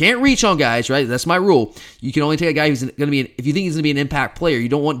portal. You can't reach on guys, right? That's my rule. You can only take a guy who's going to be, if you think he's going to be an impact player. You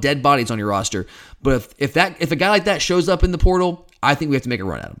don't want dead bodies on your roster. But if a guy like that shows up in the portal, I think we have to make a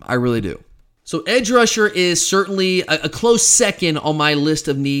run at him. I really do. So edge rusher is certainly a close second on my list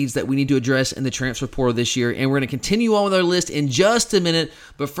of needs that we need to address in the transfer portal this year. And we're going to continue on with our list in just a minute.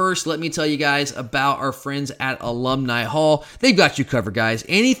 But first, let me tell you guys about our friends at Alumni Hall. They've got you covered, guys.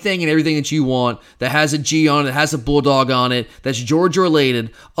 Anything and everything that you want that has a G on it, that has a bulldog on it, that's Georgia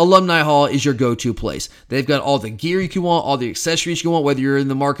related, Alumni Hall is your go-to place. They've got all the gear you can want, all the accessories you want, whether you're in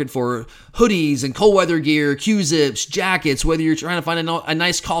the market for hoodies and cold weather gear, Q-zips, jackets, whether you're trying to find a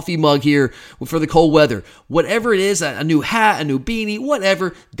nice coffee mug here for the cold weather, whatever it is, a new hat, a new beanie,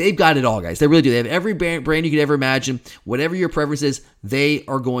 whatever, they've got it all, guys. They really do. They have every brand you could ever imagine. Whatever your preference is, they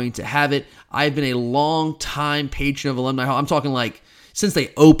are going to have it. I've been a long time patron of Alumni Hall. I'm talking like since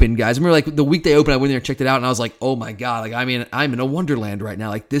they opened, guys. I remember like the week they opened, I went there and checked it out, and I was like, oh my God, like I'm in a wonderland right now.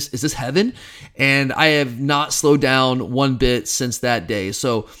 Like is this heaven? And I have not slowed down one bit since that day.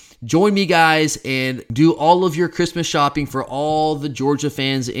 So join me, guys, and do all of your Christmas shopping for all the Georgia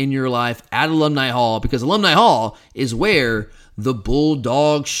fans in your life at Alumni Hall, because Alumni Hall is where the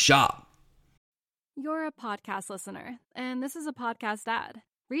Bulldogs shop. You're a podcast listener, and this is a podcast ad.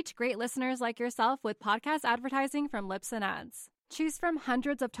 Reach great listeners like yourself with podcast advertising from Libsyn Ads. Choose from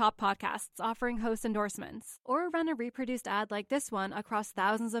hundreds of top podcasts offering host endorsements, or run a reproduced ad like this one across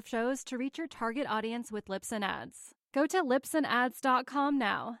thousands of shows to reach your target audience with Libsyn Ads. Go to libsynads.com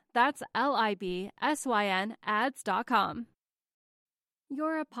now. That's LIBSYN ads.com.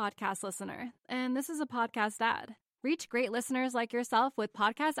 You're a podcast listener, and this is a podcast ad. Reach great listeners like yourself with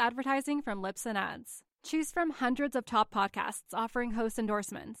podcast advertising from Libsyn Ads. Choose from hundreds of top podcasts offering host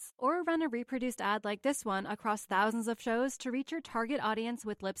endorsements, or run a reproduced ad like this one across thousands of shows to reach your target audience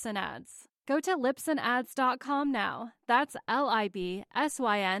with Libsyn Ads. Go to libsynads.com now. That's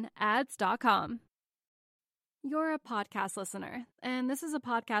LIBSYN ads.com. You're a podcast listener, and this is a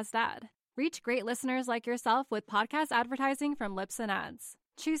podcast ad. Reach great listeners like yourself with podcast advertising from Libsyn Ads.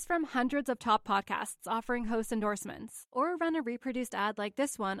 Choose from hundreds of top podcasts offering host endorsements, or run a reproduced ad like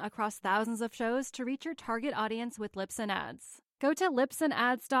this one across thousands of shows to reach your target audience with Libsyn Ads. Go to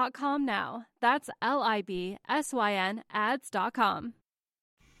libsynads.com now. That's LIBSYN ads.com.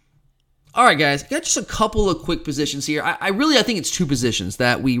 All right, guys, got just a couple of quick positions here. I think it's two positions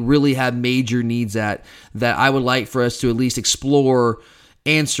that we really have major needs at that I would like for us to at least explore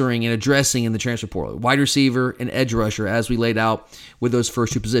answering and addressing in the transfer portal. Wide receiver and edge rusher, as we laid out with those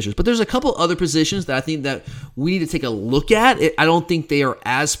first two positions. But there's a couple other positions that I think that we need to take a look at. I don't think they are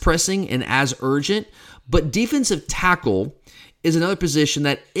as pressing and as urgent, but defensive tackle is another position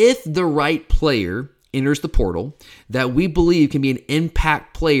that if the right player enters the portal, that we believe can be an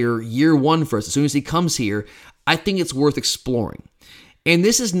impact player year one for us as soon as he comes here, I think it's worth exploring. And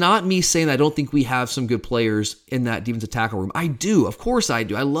this is not me saying that I don't think we have some good players in that defensive tackle room. I do. Of course I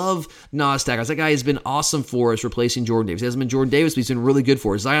do. I love Nas Stackhouse. That guy has been awesome for us replacing Jordan Davis. He hasn't been Jordan Davis, but he's been really good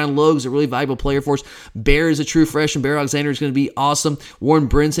for us. Zion Logue is a really valuable player for us. Bear is a true freshman. Bear Alexander is going to be awesome. Warren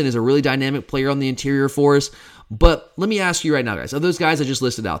Brinson is a really dynamic player on the interior for us. But let me ask you right now, guys, of those guys I just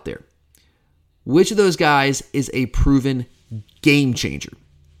listed out there, which of those guys is a proven game changer?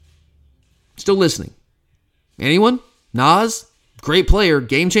 Still listening? Anyone? Nas? Great player.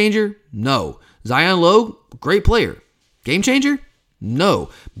 Game changer? No. Zion Logue? Great player. Game changer? No.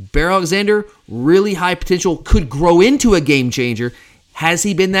 Bear Alexander? Really high potential. Could grow into a game changer. Has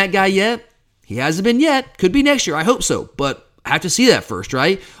he been that guy yet? He hasn't been yet. Could be next year. I hope so. But I have to see that first,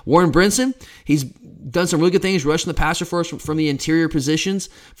 right? Warren Brinson? He's done some really good things rushing the passer for us from the interior positions,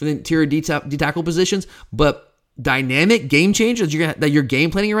 from the interior D-tackle positions. But dynamic game changer that you're game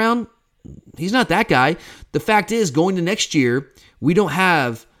planning around? He's not that guy. The fact is, going to next year, we don't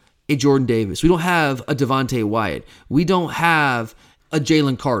have a Jordan Davis. We don't have a Devontae Wyatt. We don't have a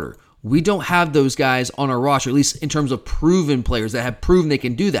Jalen Carter. We don't have those guys on our roster, at least in terms of proven players that have proven they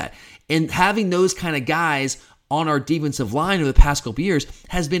can do that. And having those kind of guys on our defensive line over the past couple years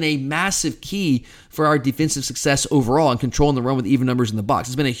has been a massive key for our defensive success overall and controlling the run with even numbers in the box.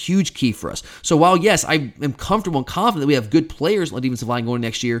 It's been a huge key for us. So while, yes, I am comfortable and confident that we have good players on the defensive line going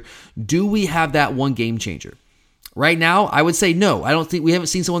next year, do we have that one game changer? Right now, I would say no. I don't think we haven't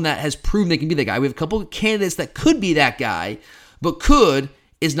seen someone that has proven they can be that guy. We have a couple of candidates that could be that guy, but could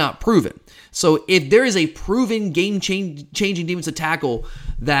is not proven. So if there is a proven game-changing defensive tackle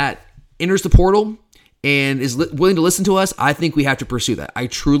that enters the portal and is willing to listen to us, I think we have to pursue that. I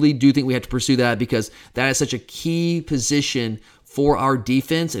truly do think we have to pursue that because that is such a key position for our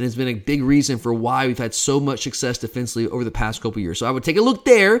defense, and it's been a big reason for why we've had so much success defensively over the past couple years. So I would take a look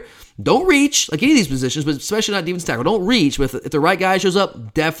there. Don't reach, like any of these positions, but especially not defensive tackle. Don't reach, but if the right guy shows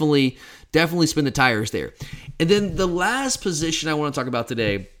up, definitely spin the tires there. And then the last position I want to talk about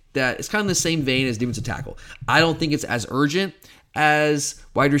today that is kind of in the same vein as defensive tackle. I don't think it's as urgent as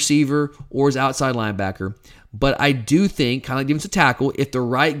wide receiver or as outside linebacker, but I do think, kind of like defensive tackle, if the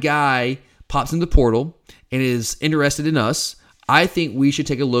right guy pops in the portal and is interested in us, I think we should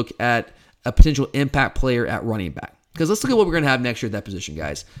take a look at a potential impact player at running back. Because let's look at what we're going to have next year at that position,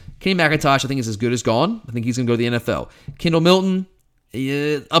 guys. Kenny McIntosh, I think, is as good as gone. I think he's going to go to the NFL. Kendall Milton,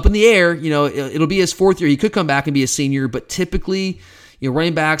 up in the air. It'll be his fourth year. He could come back and be a senior, but typically,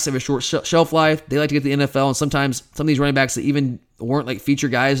 running backs have a short shelf life. They like to get to the NFL, and sometimes some of these running backs that even weren't like feature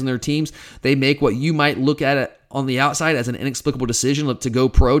guys in their teams, they make what you might look at it on the outside as an inexplicable decision to go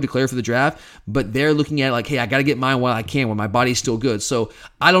pro, declare for the draft, but they're looking at it like, hey, I got to get mine while I can, when my body's still good. So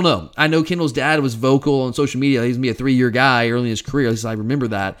I don't know. I know Kendall's dad was vocal on social media. He's going to be a 3-year guy early in his career. At least I remember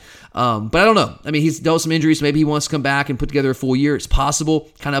that. But I don't know. I mean, he's dealt with some injuries, so maybe he wants to come back and put together a full year. It's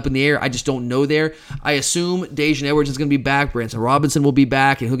possible, kind of up in the air. I just don't know there. I assume Daijun Edwards is going to be back. Branson Robinson will be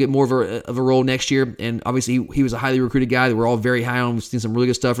back, and he'll get more of a role next year. And obviously, he was a highly recruited guy that we're all very high on. We've seen some really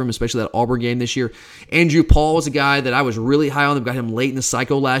good stuff from him, especially that Auburn game this year. Andrew Paul was a guy that I was really high on. They got him late in the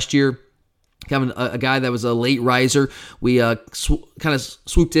cycle last year. Kind of a guy that was a late riser. We kind of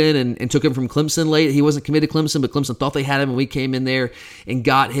swooped in and took him from Clemson late. He wasn't committed to Clemson, but Clemson thought they had him, and we came in there and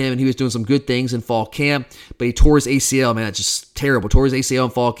got him, and he was doing some good things in fall camp, but he tore his ACL. Man, that's just terrible. Tore his ACL in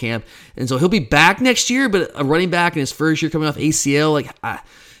fall camp, and so he'll be back next year, but a running back in his first year coming off ACL,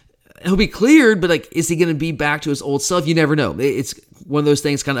 he'll be cleared, but is he going to be back to his old self? You never know. It's one of those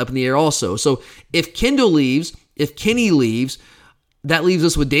things kind of up in the air also. So if Kendall leaves, if Kenny leaves, that leaves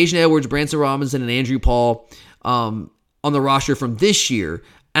us with Daijun Edwards, Branson Robinson, and Andrew Paul on the roster from this year.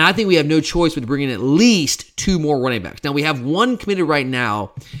 And I think we have no choice but to bring in at least 2 more running backs. Now, we have one committed right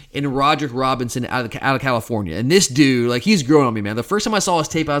now in Roderick Robinson out of California. And this dude, he's growing on me, man. The first time I saw his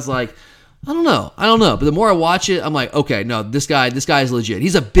tape, I was like, I don't know. But the more I watch it, I'm like, okay, no, this guy is legit.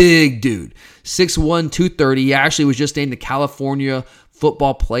 He's a big dude. 6'1", 230. He actually was just named the California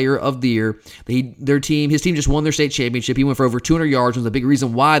Football Player of the Year. His team just won their state championship. He went for over 200 yards, was a big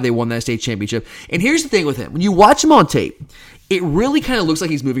reason why they won that state championship. And here's the thing with him. When you watch him on tape, it really kind of looks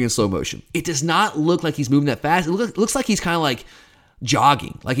like he's moving in slow motion. It does not look like he's moving that fast. It looks like he's kind of like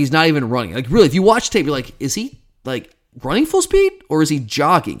jogging, like he's not even running. Like really, if you watch tape, you're like, is he like running full speed or is he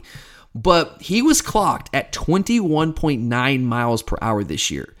jogging? But he was clocked at 21.9 miles per hour this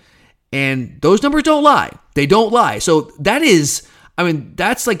year. And those numbers don't lie. They don't lie. So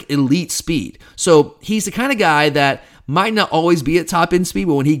that's like elite speed. So he's the kind of guy that might not always be at top end speed,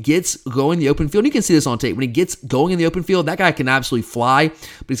 but when he gets going in the open field, you can see this on tape. When he gets going in the open field, that guy can absolutely fly,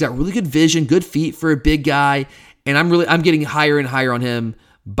 but he's got really good vision, good feet for a big guy. And I'm getting higher and higher on him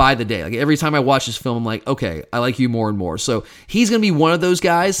by the day. Like every time I watch this film, I'm like, okay, I like you more and more. So he's going to be one of those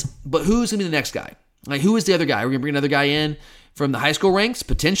guys, but who's going to be the next guy? Like who is the other guy? We're going to bring another guy in from the high school ranks,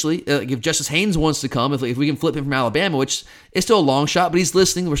 potentially. If Justice Haynes wants to come, if we can flip him from Alabama, which is still a long shot, but he's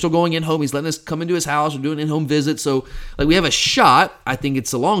listening. We're still going in home. He's letting us come into his house. We're doing an in-home visit. So we have a shot. I think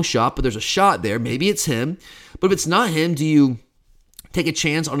it's a long shot, but there's a shot there. Maybe it's him. But if it's not him, do you take a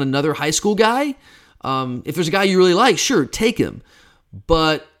chance on another high school guy? If there's a guy you really like, sure, take him.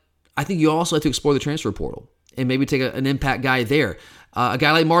 But I think you also have to explore the transfer portal and maybe take an impact guy there. A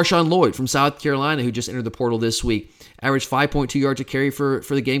guy like Marshawn Lloyd from South Carolina who just entered the portal this week. Averaged 5.2 yards a carry for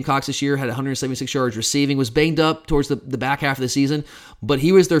the Gamecocks this year. Had 176 yards receiving. Was banged up towards the back half of the season, but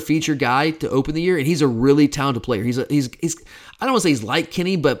he was their featured guy to open the year, and he's a really talented player. He's I don't want to say he's like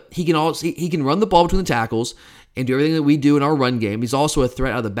Kenny, but he can run the ball between the tackles and do everything that we do in our run game. He's also a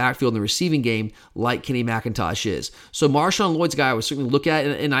threat out of the backfield in the receiving game like Kenny McIntosh is. So Marshawn Lloyd's a guy I would certainly look at,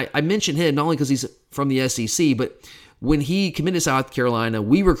 and I mentioned him not only because he's from the SEC, but when he committed to South Carolina,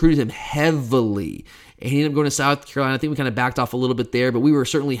 we recruited him heavily. and he ended up going to South Carolina. I think we kind of backed off a little bit there, but we were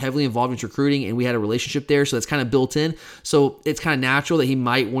certainly heavily involved in his recruiting, and we had a relationship there, so that's kind of built in. So it's kind of natural that he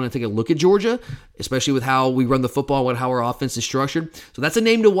might want to take a look at Georgia, especially with how we run the football and how our offense is structured. So that's a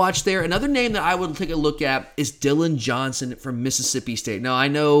name to watch there. Another name that I would take a look at is Dylan Johnson from Mississippi State. Now, I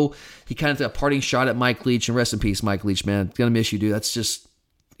know he kind of took a parting shot at Mike Leach, and rest in peace, Mike Leach, man. Gonna miss you, dude. That's just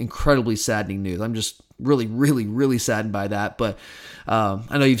incredibly saddening news. I'm just really, really, really saddened by that. But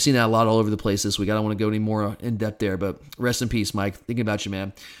I know you've seen that a lot all over the place this week. I don't want to go any more in depth there, but rest in peace, Mike. Thinking about you,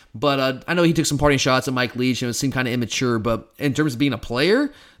 man. But I know he took some parting shots at Mike Leach, and it seemed kind of immature. But in terms of being a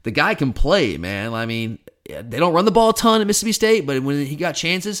player, the guy can play, man. I mean, they don't run the ball a ton at Mississippi State, but when he got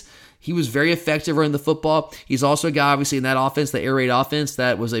chances, he was very effective running the football. He's also a guy, obviously, in that offense, the air raid offense,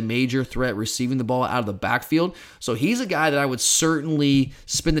 that was a major threat receiving the ball out of the backfield. So he's a guy that I would certainly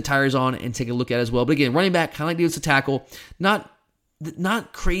spin the tires on and take a look at as well. But again, running back, kind of like defensive tackle, not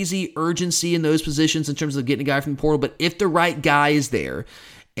crazy urgency in those positions in terms of getting a guy from the portal, but if the right guy is there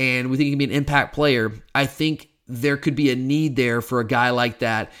and we think he can be an impact player, I think there could be a need there for a guy like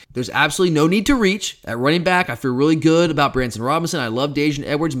that. There's absolutely no need to reach. At running back, I feel really good about Branson Robinson. I love Daijun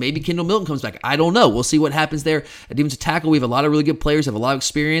Edwards. Maybe Kendall Milton comes back. I don't know. We'll see what happens there. At defensive tackle, we have a lot of really good players, have a lot of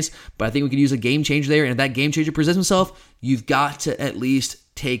experience, but I think we could use a game changer there. And if that game changer presents himself, you've got to at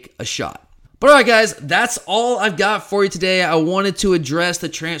least take a shot. But all right, guys, that's all I've got for you today. I wanted to address the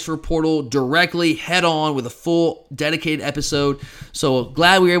transfer portal directly, head on, with a full dedicated episode. So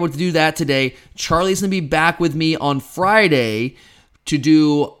glad we were able to do that today. Charlie's going to be back with me on Friday to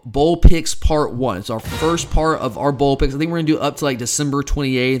do Bowl Picks Part 1. It's our first part of our Bowl Picks. I think we're going to do up to like December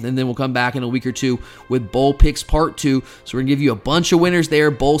 28th, and then we'll come back in a week or two with Bowl Picks Part 2. So we're going to give you a bunch of winners there.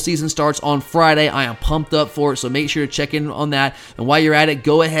 Bowl season starts on Friday. I am pumped up for it, so make sure to check in on that. And while you're at it,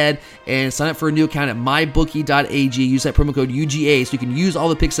 go ahead and sign up for a new account at mybookie.ag. Use that promo code UGA so you can use all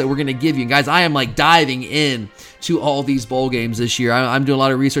the picks that we're going to give you. And guys, I am like diving in to all these bowl games this year. I'm doing a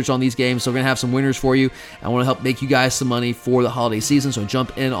lot of research on these games, so we're going to have some winners for you. I want to help make you guys some money for the holiday season, so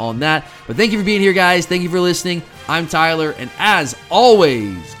jump in on that. But thank you for being here, guys. Thank you for listening. I'm Tyler, and as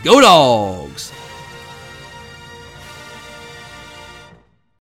always, go Dogs!